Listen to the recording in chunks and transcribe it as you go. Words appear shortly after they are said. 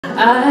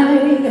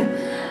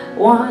I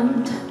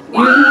want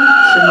you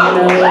to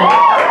know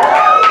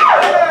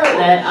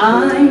that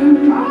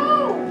I'm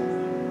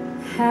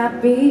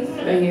happy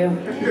for you.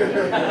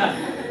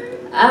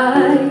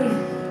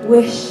 I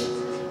wish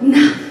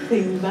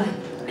nothing but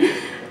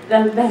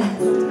the best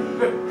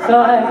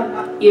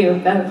for you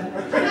both.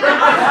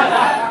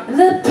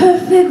 The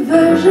perfect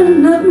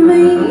version of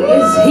me,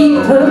 is he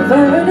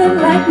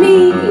perverted like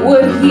me?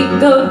 Would he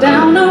go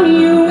down on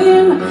you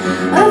in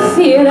a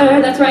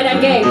theater? That's right,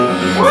 I'm gay.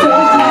 So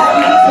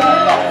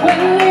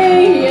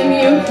quickly, and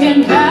you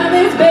can have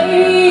his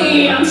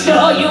baby. I'm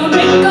sure you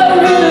make a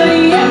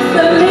really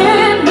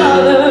excellent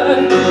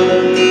mother.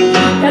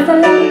 Cause the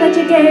love that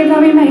you gave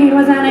that we made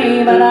was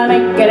unable to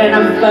make it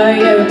enough for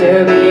you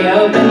to be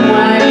open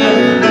wide.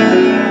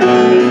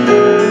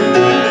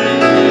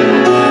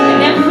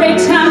 And every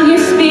time you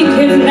speak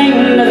his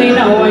name, does he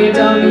know you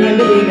told me you'd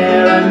be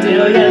there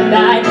until you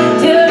die?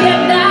 Till you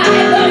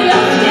die, but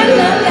you're still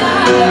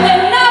alive.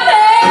 And I'm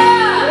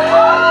here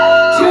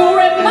to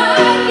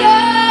remind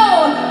you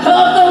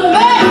of the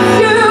mess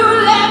you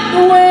left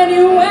when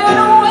you went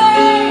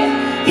away.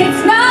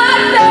 It's not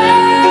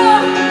fair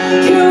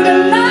to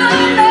deny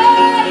me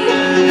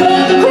for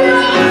the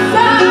cross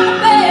I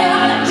bear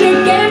that you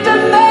gave to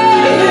me.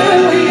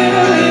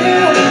 You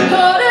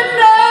ought to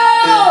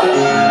know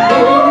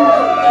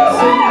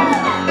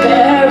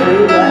very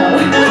well.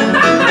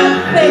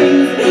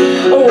 Things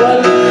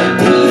were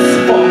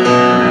peaceful.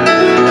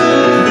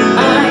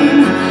 I'm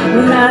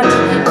not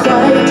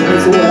quite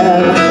as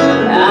well.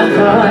 I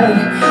thought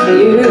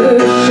you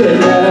should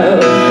know.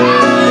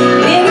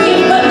 Did you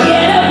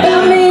forget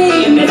about me,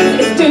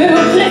 Mrs.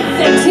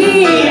 Duplicity?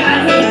 I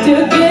hate to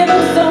give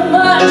him so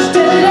much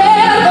to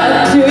live up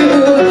to.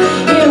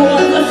 It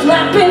was a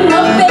slap in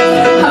the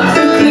face, how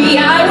quickly I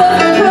was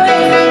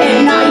replaced. And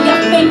now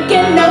you're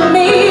thinking of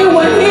me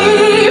when he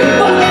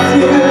fucks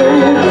you.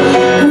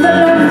 Cause the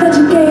love that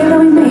you gave that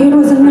we made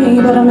wasn't me,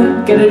 but I'll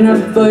make it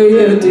enough for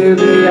you to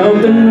be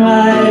open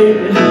wide.